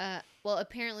 Well,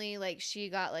 apparently, like, she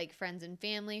got, like, friends and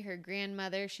family, her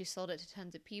grandmother, she sold it to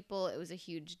tons of people. It was a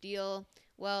huge deal.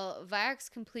 Well, Vioxx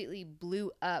completely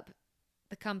blew up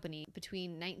the company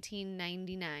between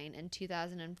 1999 and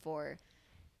 2004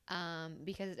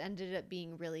 because it ended up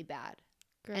being really bad.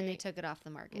 Great. And they took it off the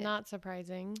market. Not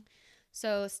surprising.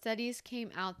 So studies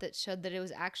came out that showed that it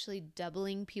was actually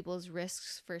doubling people's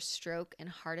risks for stroke and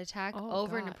heart attack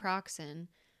over God. naproxen.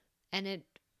 And it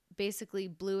basically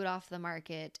blew it off the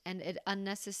market, and it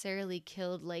unnecessarily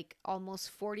killed like almost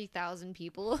 40,000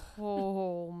 people,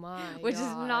 Oh my which is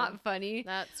God. not funny.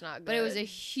 That's not good. But it was a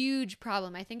huge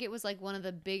problem. I think it was like one of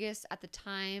the biggest at the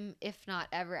time, if not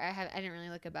ever. I didn't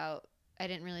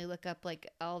really look up like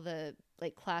all the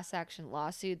like class action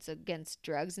lawsuits against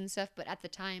drugs and stuff, but at the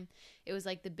time it was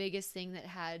like the biggest thing that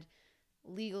had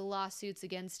legal lawsuits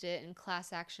against it and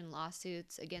class action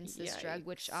lawsuits against this drug,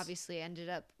 which Yikes. obviously ended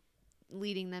up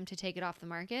leading them to take it off the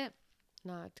market.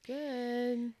 Not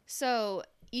good. So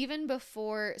even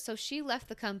before, so she left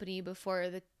the company before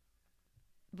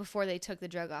they took the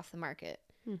drug off the market.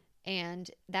 And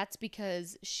that's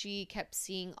because she kept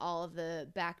seeing all of the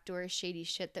backdoor shady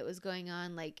shit that was going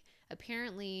on. Like,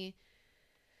 apparently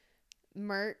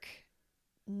Merck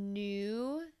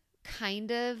knew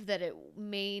kind of that it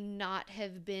may not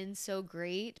have been so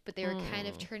great, but they were kind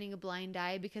of turning a blind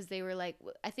eye because they were like,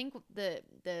 I think the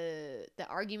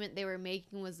argument they were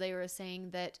making was they were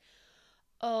saying that,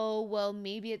 oh, well,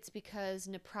 maybe it's because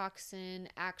naproxen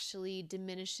actually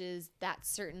diminishes that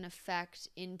certain effect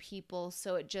in people,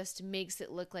 so it just makes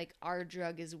it look like our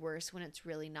drug is worse when it's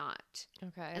really not.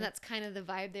 Okay. And that's kind of the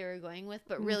vibe they were going with,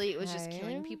 but really it was just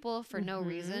killing people for no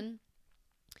reason.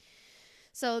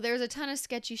 So there was a ton of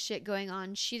sketchy shit going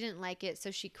on. She didn't like it,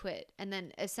 so she quit. And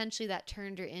then essentially that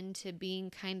turned her into being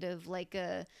kind of like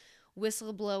a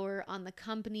whistleblower on the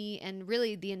company and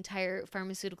really the entire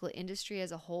pharmaceutical industry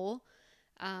as a whole.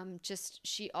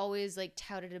 She always like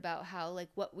touted about how like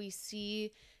what we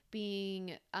see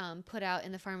being put out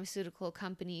in the pharmaceutical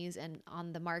companies and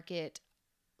on the market,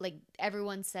 like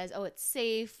everyone says, oh, it's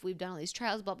safe, we've done all these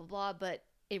trials, blah blah blah, but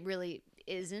it really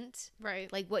isn't.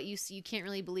 Right. Like what you see, you can't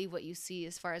really believe what you see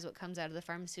as far as what comes out of the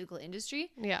pharmaceutical industry.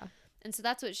 Yeah. And so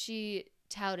that's what she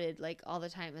touted like all the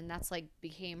time, and that's like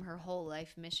became her whole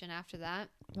life mission after that.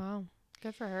 Wow.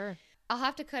 Good for her. I'll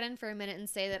have to cut in for a minute and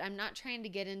say that I'm not trying to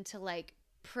get into like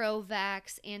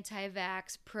pro-vax,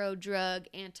 anti-vax, pro-drug,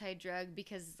 anti-drug,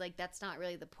 because like that's not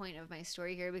really the point of my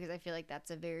story here, because I feel like that's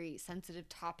a very sensitive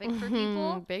topic for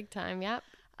people. Big time. Yep.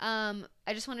 I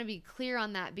just want to be clear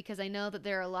on that because I know that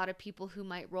there are a lot of people who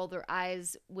might roll their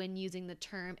eyes when using the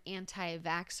term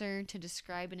anti-vaxxer to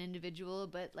describe an individual,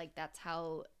 but like that's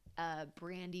how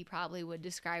Brandy probably would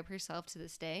describe herself to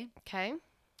this day. Okay.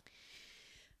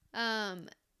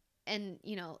 And,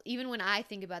 you know, even when I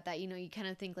think about that, you know, you kind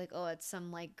of think like, oh, it's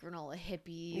some like granola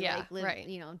hippie, Yeah, like right.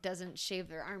 you know, doesn't shave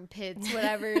their armpits,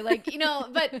 whatever. Like, you know,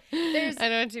 but there's, I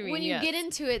know what you mean. when you get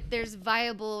into it, there's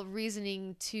viable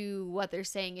reasoning to what they're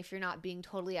saying if you're not being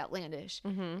totally outlandish.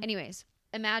 Anyways,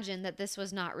 imagine that this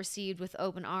was not received with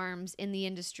open arms in the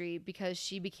industry because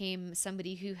she became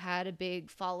somebody who had a big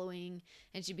following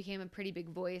and she became a pretty big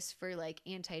voice for like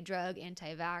anti-drug,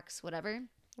 anti-vax, whatever.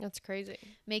 That's crazy.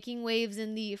 Making waves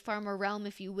in the pharma realm,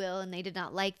 if you will, and they did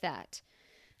not like that.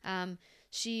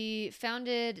 She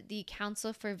founded the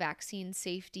Council for Vaccine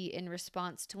Safety in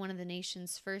response to one of the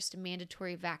nation's first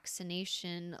mandatory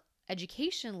vaccination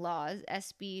education laws,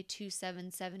 SB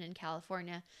 277 in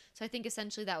California. So I think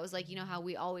essentially that was like, you know how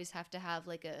we always have to have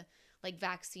like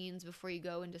vaccines before you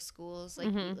go into schools,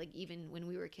 like like even when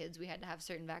we were kids we had to have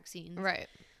certain vaccines. Right.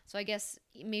 So I guess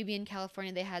maybe in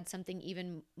California they had something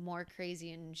even more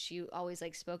crazy, and she always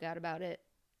like spoke out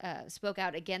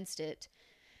against it.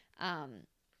 And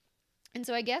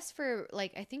so I guess for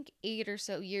like, I think 8 or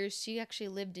so years, she actually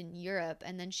lived in Europe,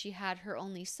 and then she had her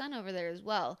only son over there as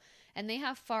well. And they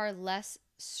have far less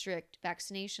strict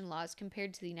vaccination laws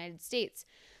compared to the United States.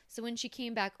 So when she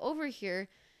came back over here,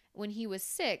 when he was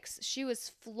 6, she was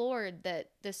floored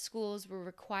that the schools were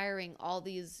requiring all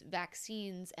these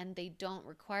vaccines and they don't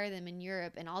require them in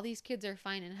Europe, and all these kids are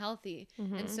fine and healthy.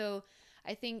 And so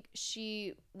I think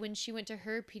when she went to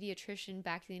her pediatrician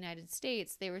back to the United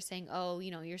States, they were saying, oh,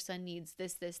 you know, your son needs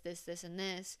this, this, this, this, and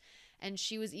this. And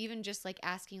she was even just like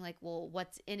asking like, well,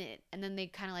 what's in it? And then they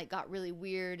kind of like got really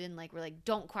weird and like were like,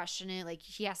 don't question it. Like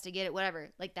he has to get it, whatever.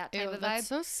 Like that type of vibe. That's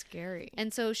so scary.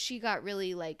 And so she got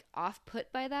really like off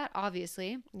put by that,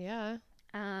 obviously. Yeah.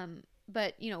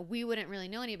 But you know, we wouldn't really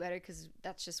know any better because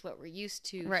that's just what we're used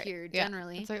to here Yeah.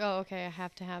 generally. It's like, oh, okay, I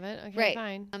have to have it. Okay, Right.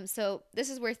 fine. So this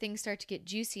is where things start to get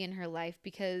juicy in her life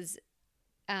because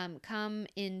come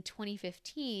in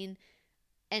 2015,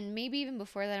 and maybe even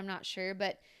before that, I'm not sure,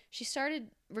 but she started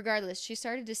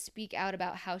to speak out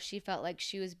about how she felt like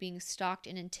she was being stalked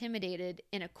and intimidated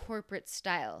in a corporate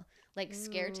style, like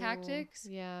scare Ooh, tactics,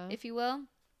 Yeah. if you will.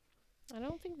 I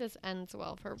don't think this ends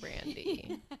well for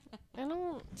Brandy.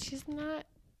 She's not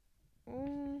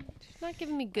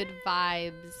giving me good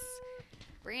vibes.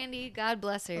 Brandy, God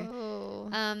bless her.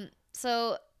 Oh.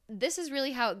 So this is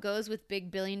really how it goes with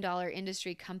big billion-dollar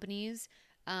industry companies.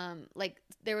 Like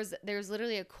there was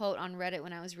literally a quote on Reddit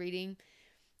when I was reading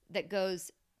that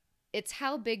goes, "It's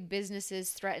how big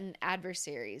businesses threaten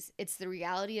adversaries. It's the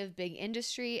reality of big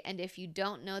industry, and if you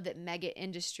don't know that mega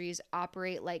industries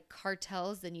operate like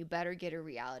cartels, then you better get a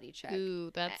reality check."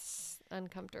 Ooh, that's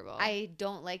uncomfortable. I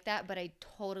don't like that, but I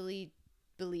totally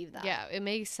believe that. Yeah, it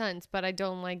makes sense, but I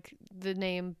don't like the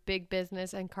name big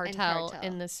business and cartel,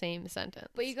 in the same sentence.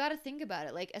 But you got to think about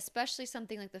it, like especially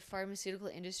something like the pharmaceutical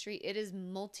industry. It is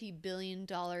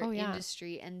multi-billion-dollar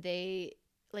industry, and they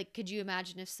like. Could you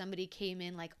imagine if somebody came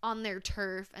in like on their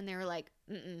turf and they were like,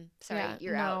 "Sorry,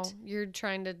 you're out." You're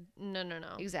trying to no.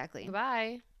 Exactly.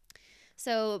 Goodbye.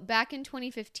 So back in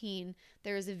 2015,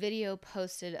 there was a video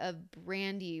posted of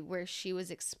Brandy where she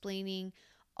was explaining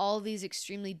all these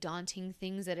extremely daunting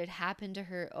things that had happened to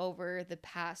her over the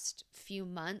past few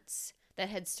months that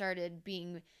had started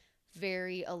being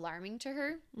very alarming to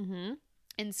her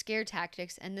and scare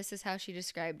tactics. And this is how she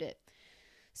described it.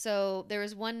 So there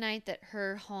was one night that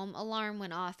her home alarm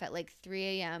went off at like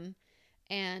 3 a.m.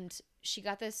 and she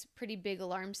got this pretty big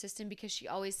alarm system because she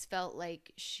always felt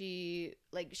like she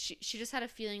just had a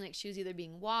feeling like she was either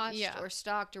being watched or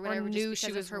stalked or whatever. Or knew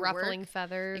she was ruffling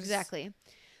feathers. Exactly.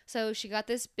 So she got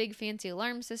this big fancy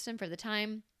alarm system for the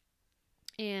time,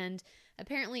 and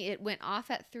apparently it went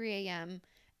off at 3 a.m.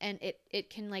 and it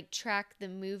can like track the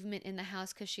movement in the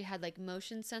house because she had like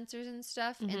motion sensors and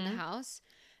stuff in the house.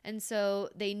 And so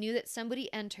they knew that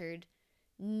somebody entered,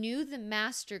 knew the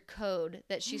master code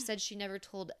that she said she never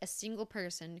told a single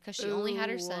person because she only had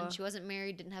her son. She wasn't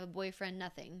married, didn't have a boyfriend,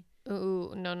 nothing.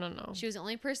 Ooh, no. She was the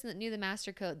only person that knew the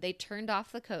master code. They turned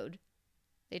off the code.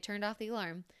 They turned off the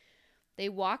alarm. They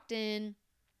walked in.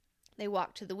 They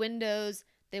walked to the windows.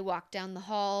 They walked down the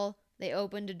hall. They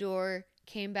opened a door,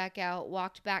 came back out,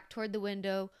 walked back toward the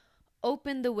window,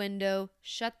 opened the window,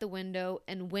 shut the window,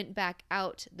 and went back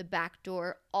out the back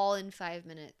door all in 5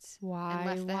 minutes. Why? And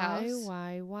left the house.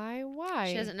 Why?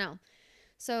 She doesn't know.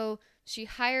 So she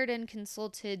hired and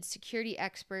consulted security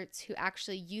experts who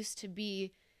actually used to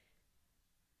be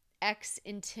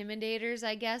ex-intimidators,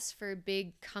 I guess, for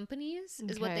big companies,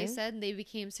 is what they said. They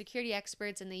became security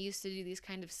experts, and they used to do these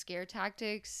kind of scare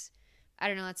tactics. I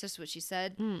don't know, that's just what she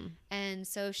said. And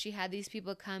so she had these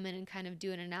people come in and kind of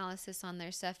do an analysis on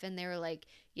their stuff, and they were like,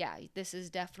 yeah, this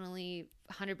is definitely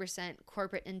 100%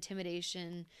 corporate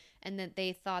intimidation, and that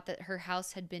they thought that her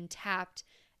house had been tapped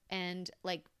and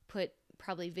like put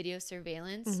probably video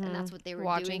surveillance, and that's what they were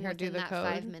Watching doing her do within the that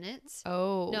code? 5 minutes.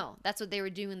 Oh. No, that's what they were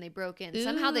doing when they broke in.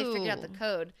 Somehow they figured out the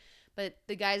code, but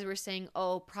the guys were saying,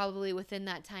 oh, probably within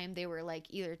that time they were like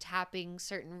either tapping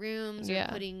certain rooms or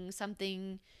putting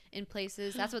something in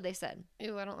places. That's what they said.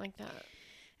 Ew, I don't like that.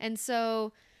 And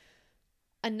so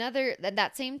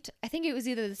that same I think it was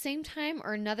either the same time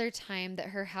or another time that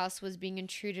her house was being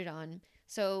intruded on.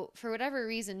 So for whatever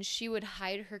reason, she would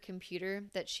hide her computer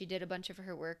that she did a bunch of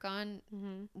her work on.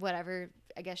 Whatever,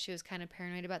 I guess she was kind of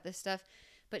paranoid about this stuff,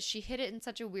 but she hid it in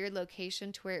such a weird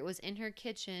location to where it was in her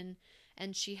kitchen,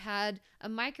 and she had a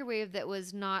microwave that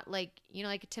was not like, you know,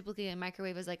 like typically a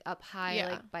microwave is like up high,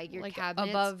 like by your like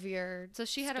cabinets. above your So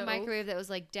she had a microwave that was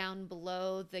like down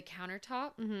below the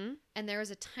countertop, and there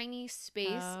was a tiny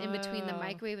space in between the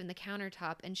microwave and the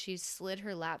countertop, and she slid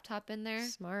her laptop in there.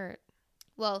 Smart.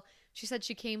 Well, she said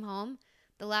she came home.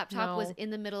 The laptop was in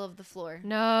the middle of the floor.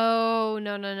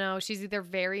 No. She's either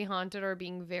very haunted or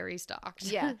being very stalked.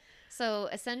 Yeah. So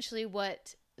essentially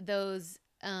what those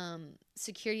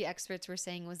security experts were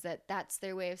saying was that that's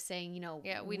their way of saying, you know,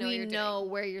 we know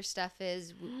where your stuff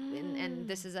is, and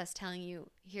this is us telling you,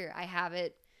 here, I have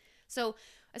it. So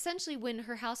essentially when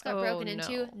her house got broken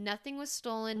into, nothing was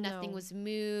stolen, nothing was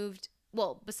moved.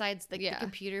 Well, besides the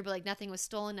computer, but like nothing was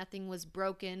stolen, nothing was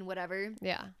broken, whatever.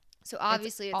 Yeah. So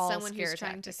obviously it's someone who's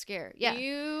trying to scare. Yeah.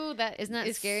 Isn't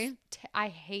that scary? I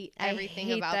hate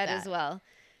everything about that as well.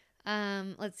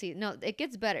 Let's see. No, it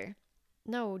gets better.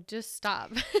 No, just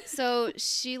stop. So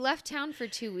she left town for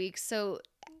 2 weeks. So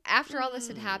after all this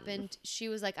had happened, she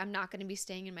was like, I'm not going to be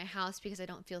staying in my house because I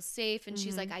don't feel safe. And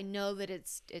she's like, I know that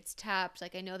it's tapped.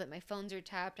 Like, I know that my phones are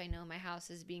tapped. I know my house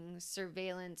is being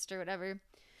surveillanced or whatever.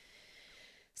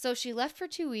 So she left for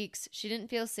 2 weeks. She didn't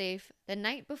feel safe. The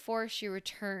night before she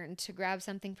returned to grab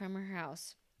something from her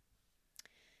house,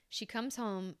 she comes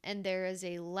home and there is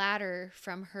a ladder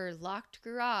from her locked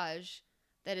garage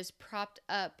that is propped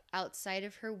up outside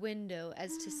of her window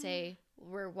as to say,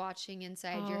 we're watching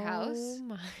inside your house.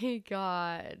 Oh my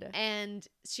God. And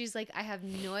she's like, I have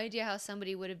no idea how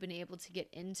somebody would have been able to get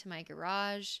into my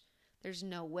garage. There's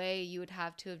no way you would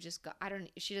have to have just got,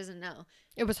 she doesn't know.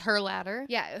 It was her ladder?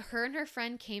 Yeah, her and her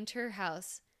friend came to her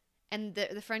house, and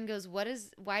the friend goes,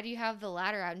 why do you have the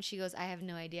ladder out? And she goes, I have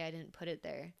no idea, I didn't put it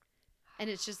there.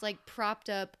 And it's just like propped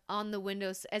up on the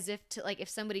windows as if to like if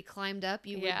somebody climbed up,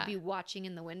 you would be watching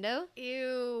in the window.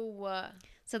 Ew.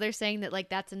 So they're saying that like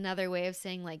that's another way of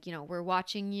saying like, you know, we're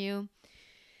watching you.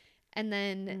 And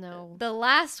then No. the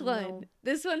last one, No.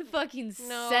 this one fucking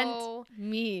No. sent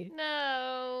me.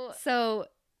 No. So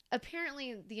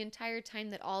apparently the entire time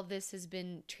that all this has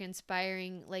been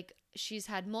transpiring, like she's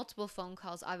had multiple phone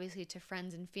calls, obviously, to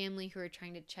friends and family who are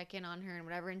trying to check in on her and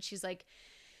whatever. And she's like,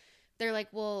 they're like,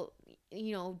 well,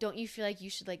 you know, don't you feel like you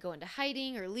should like go into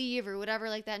hiding or leave or whatever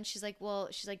like that? And she's like, well,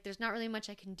 there's not really much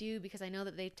I can do because I know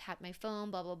that they've tapped my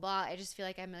phone, blah, blah, blah. I just feel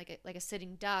like I'm like a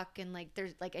sitting duck and like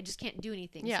there's like, I just can't do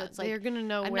anything. Yeah, so it's like, they're going to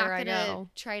know I'm where not I gonna go.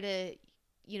 try to,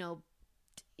 you know,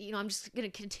 I'm just gonna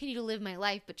continue to live my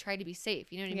life, but try to be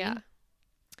safe. You know what I Yeah. mean?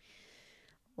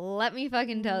 Let me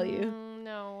fucking tell you.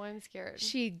 No, I'm scared.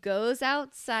 She goes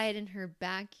outside in her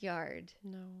backyard.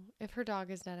 No. If her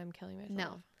dog is dead, I'm killing myself.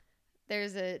 No.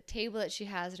 There's a table that she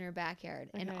has in her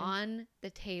backyard, and Okay. on the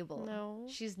table, No.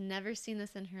 she's never seen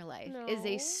this in her life, is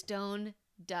a No. stone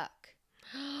duck.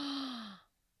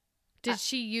 Did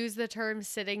she use the term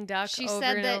sitting duck She over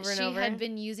said and that over and she over? had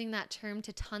been using that term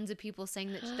to tons of people,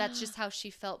 saying that that's just how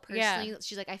she felt Yeah. personally.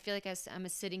 She's like, I feel like I'm a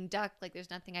sitting duck. Like, there's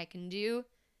nothing I can do.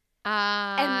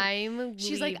 I'm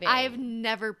She's like, I've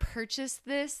never purchased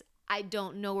this. I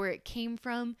don't know where it came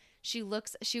from. She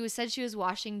said she was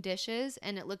washing dishes,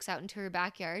 and it looks out into her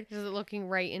backyard. Is it looking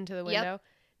right into the Yep. window?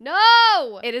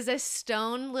 No! It is a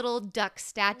stone little duck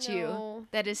statue No.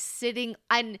 that is sitting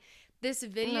on. This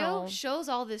video No. shows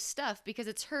all this stuff because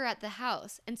it's her at the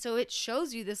house. And so it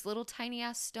shows you this little tiny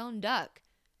ass stone duck.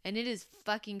 And it is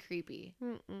fucking creepy.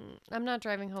 Mm-mm. I'm not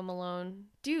driving home alone.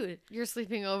 Dude, You're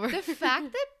sleeping over. the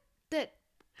fact that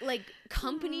like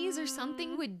companies or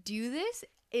something would do this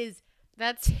is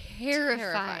That's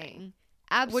terrifying.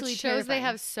 Absolutely Which shows they terrifying.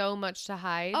 have so much to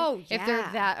hide. Oh, If they're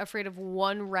yeah. that afraid of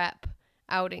one rep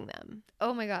outing them.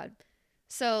 Oh my god.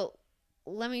 So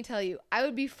let me tell you, I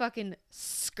would be fucking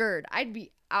scared. I'd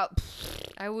be out.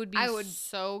 I would be I would-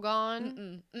 so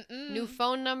gone. Mm-mm. New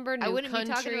phone number, new I wouldn't country.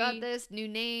 be talking about this. New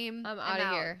name. I'm out of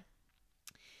here.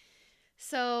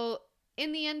 So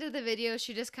in the end of the video,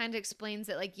 she just kind of explains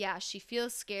that, like, yeah, she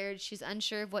feels scared. She's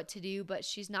unsure of what to do, but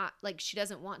she's not, like, she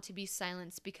doesn't want to be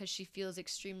silenced because she feels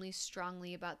extremely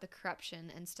strongly about the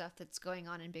corruption and stuff that's going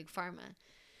on in Big Pharma.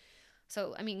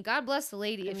 So, I mean, God bless the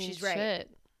lady if she's right.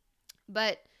 Shit.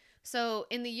 But so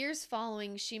in the years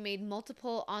following, she made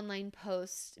multiple online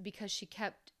posts because she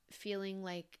kept feeling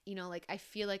like, you know, like, I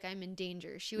feel like I'm in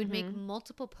danger. She would make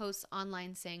multiple posts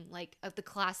online saying, like, of the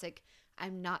classic,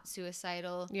 I'm not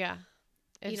suicidal. Yeah.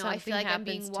 If You know, I feel something like I'm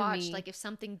being happens to watched. me- Like, if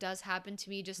something does happen to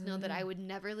me, just know that I would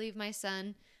never leave my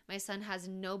son. My son has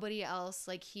nobody else.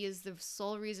 Like, he is the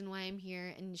sole reason why I'm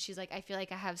here. And she's like, I feel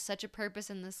like I have such a purpose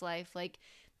in this life. Like,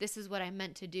 this is what I'm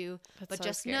meant to do. That's But so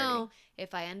just scary. know,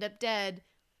 if I end up dead,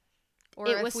 or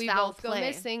it if was we foul both go play.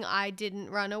 missing, I didn't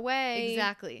run away.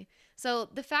 Exactly. So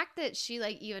the fact that she,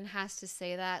 like, even has to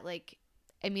say that, like,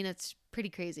 I mean, it's pretty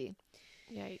crazy.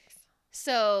 Yikes.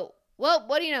 So, well,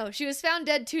 what do you know? She was found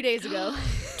dead 2 days ago.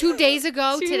 2 days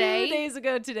ago 2 today. days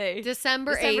ago today.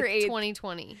 December December 8th, 8th.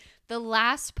 2020. The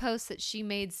last post that she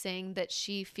made saying that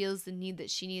she feels the need that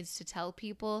she needs to tell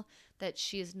people that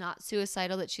she is not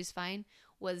suicidal, that she's fine,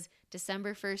 was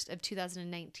December 1st of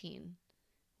 2019.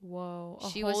 Whoa.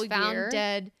 She was found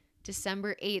dead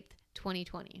December 8th,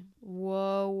 2020.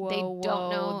 Whoa. They don't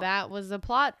know- That was a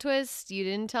plot twist. You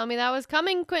didn't tell me that was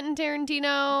coming, Quentin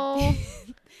Tarantino.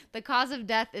 The cause of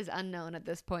death is unknown at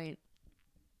this point.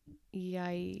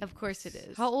 Yikes. Of course it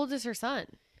is. How old is her son?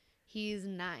 He's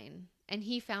 9, and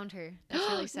he found her. That's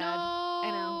really sad. No.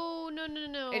 I know.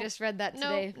 No. I just read that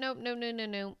today.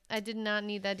 No. I did not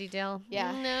need that detail.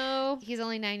 Yeah. No. He's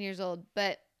only 9 years old,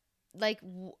 but like,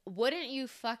 wouldn't you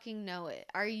fucking know it?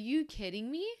 Are you kidding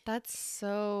me? That's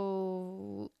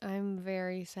so. I'm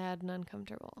very sad and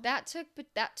uncomfortable. That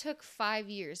took 5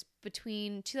 years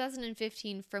between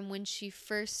 2015 from when she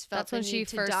first felt That's the when she need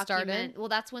to first document. started? Well,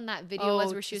 that's when that video was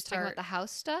Oh, where to she was talking about start. the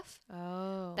house stuff.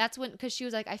 Oh. That's when, because she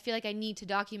was like, I feel like I need to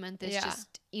document this. Yeah.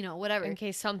 Just, you know, whatever. in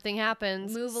case something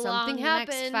happens. Move something along the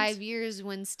happened. next 5 years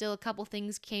when still a couple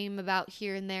things came about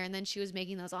here and there, and then she was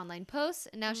making those online posts,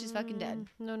 and now she's fucking dead.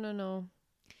 No.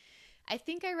 I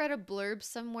think I read a blurb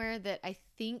somewhere that I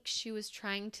think she was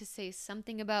trying to say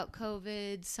something about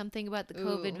COVID, something about the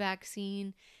COVID Ooh.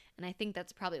 vaccine, and I think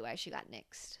that's probably why she got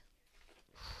nixed.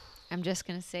 I'm just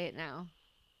going to say it now.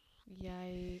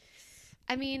 Yikes.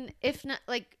 I mean, if not,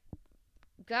 like,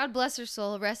 God bless her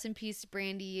soul, rest in peace,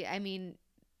 Brandy. I mean,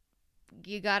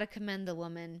 you got to commend the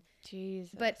woman.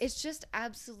 Jesus. But it's just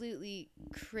absolutely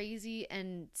crazy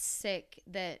and sick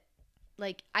that,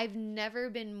 like, I've never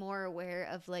been more aware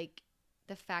of, like,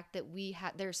 the fact that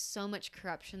there's so much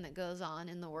corruption that goes on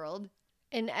in the world.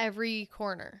 in every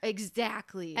corner.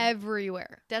 Exactly.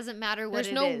 Everywhere. Doesn't matter what There's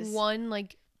it no is. one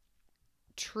like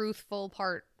truthful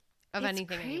part of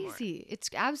anything anymore. It's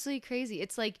absolutely crazy.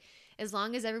 It's like, as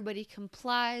long as everybody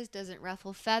complies, doesn't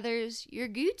ruffle feathers, you're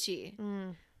Gucci.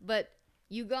 Mm. But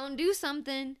you gonna do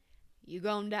something, you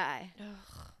gonna die.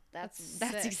 Ugh,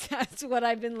 That's what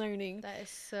I've been learning. that is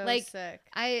so Like, sick.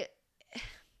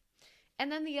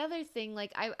 And then the other thing,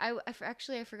 like,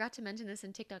 I forgot to mention this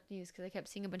in TikTok news because I kept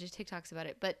seeing a bunch of TikToks about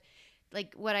it. But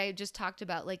like what I just talked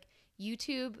about, like,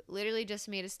 YouTube literally just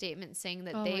made a statement saying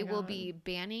that Oh they my will God. be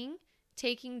banning,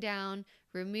 taking down,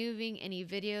 removing any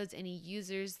videos, any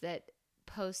users that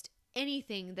post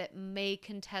anything that may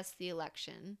contest the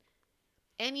election,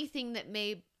 anything that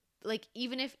may, like,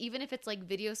 even if it's like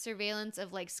video surveillance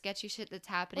of like sketchy shit that's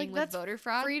happening Like, with that's voter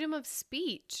fraud. Freedom of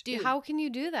speech. Dude. How can you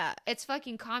do that? It's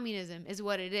fucking communism is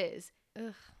what it is.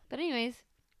 Ugh. But anyways,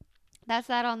 that's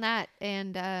that on that.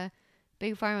 And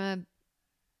Big Pharma,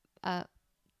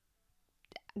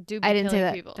 Do be I didn't say killing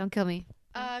that. people. Don't kill me.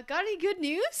 Got any good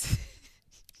news?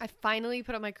 I finally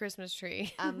put up my Christmas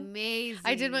tree. Amazing.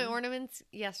 I did my ornaments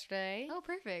yesterday. Oh,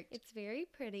 perfect. It's very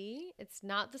pretty. It's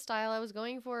not the style I was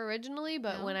going for originally,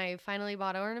 but No? when I finally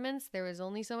bought ornaments, there was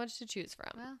only so much to choose from.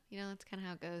 Well, that's kind of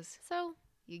how it goes. So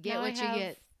You get now what I you have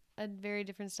get. a very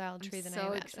different style tree I'm than I so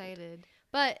imagined. excited.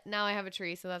 But now I have a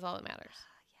tree, so that's all that matters.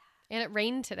 And it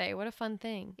rained today. What a fun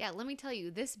thing. Yeah, let me tell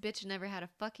you, this bitch never had a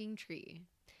fucking tree.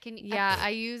 Can you? Yeah, I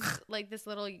used like this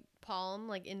little palm,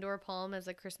 like indoor palm, as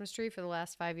a Christmas tree for the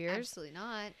last 5 years, Absolutely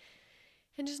not.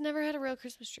 and just never had a real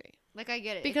Christmas tree Like, I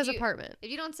get it. because if you, apartment. If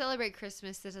you don't celebrate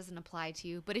Christmas, this doesn't apply to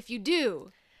you. But if you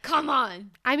do, come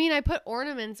on. I mean, I put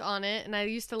ornaments on it, and I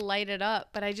used to light it up,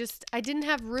 but I didn't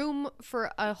have room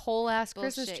for a whole ass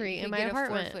Christmas Bullshit. tree You in could my get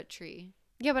apartment. a 4-foot tree.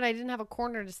 Yeah, but I didn't have a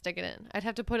corner to stick it in. I'd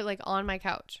have to put it like on my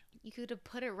couch. You could have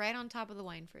put it right on top of the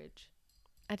wine fridge.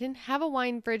 I didn't have a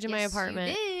wine fridge in my Yes, you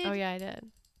apartment. did. Oh yeah, I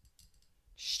did.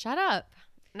 Shut up.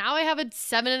 Now I have a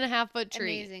 7.5-foot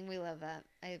tree. Amazing. We love that.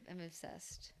 I'm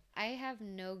obsessed. I have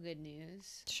no good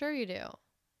news. Sure you do.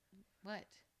 What?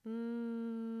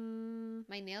 Mm,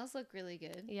 My nails look really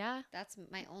good. yeah, That's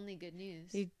my only good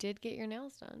news. you did get your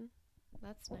nails done.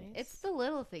 That's nice. It's the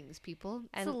little things, people. It's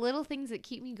And the little things that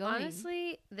keep me going.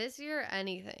 honestly, this year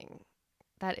anything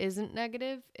that isn't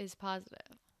negative is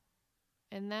positive.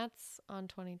 And that's on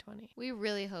 2020. We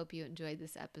really hope you enjoyed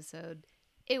this episode.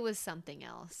 It was something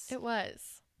else. It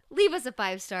was. Leave us a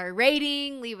 5-star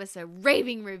rating. Leave us a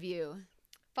raving review.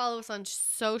 Follow us on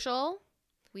social,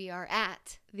 We are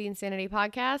at The Insanity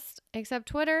Podcast, except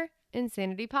Twitter,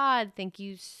 Insanity Pod. Thank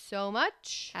you so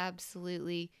much.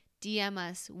 absolutely DM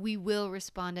us. We will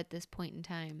respond at this point in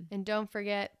time. And don't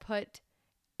forget, put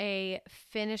a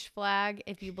Finnish flag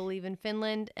if you believe in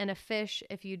Finland and a fish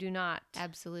if you do not.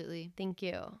 Absolutely. Thank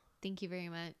you. Thank you very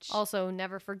much. Also,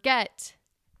 never forget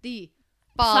the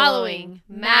following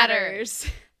matters.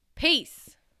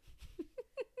 Peace.